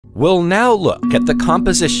We'll now look at the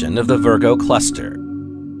composition of the Virgo Cluster.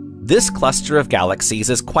 This cluster of galaxies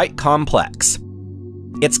is quite complex.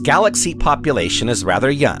 Its galaxy population is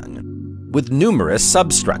rather young, with numerous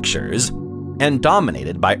substructures, and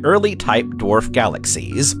dominated by early-type dwarf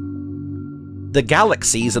galaxies. The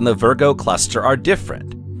galaxies in the Virgo Cluster are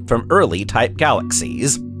different from early-type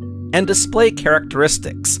galaxies, and display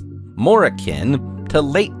characteristics more akin to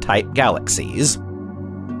late-type galaxies.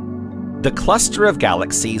 The cluster of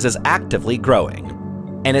galaxies is actively growing,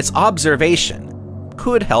 and its observation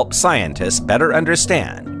could help scientists better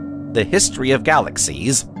understand the history of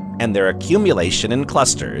galaxies and their accumulation in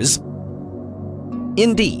clusters.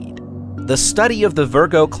 Indeed, the study of the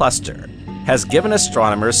Virgo Cluster has given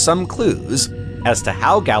astronomers some clues as to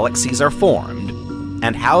how galaxies are formed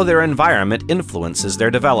and how their environment influences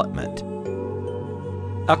their development.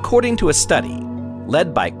 According to a study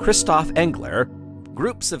led by Christoph Engler,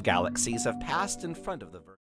 groups of galaxies have passed in front of the Virgo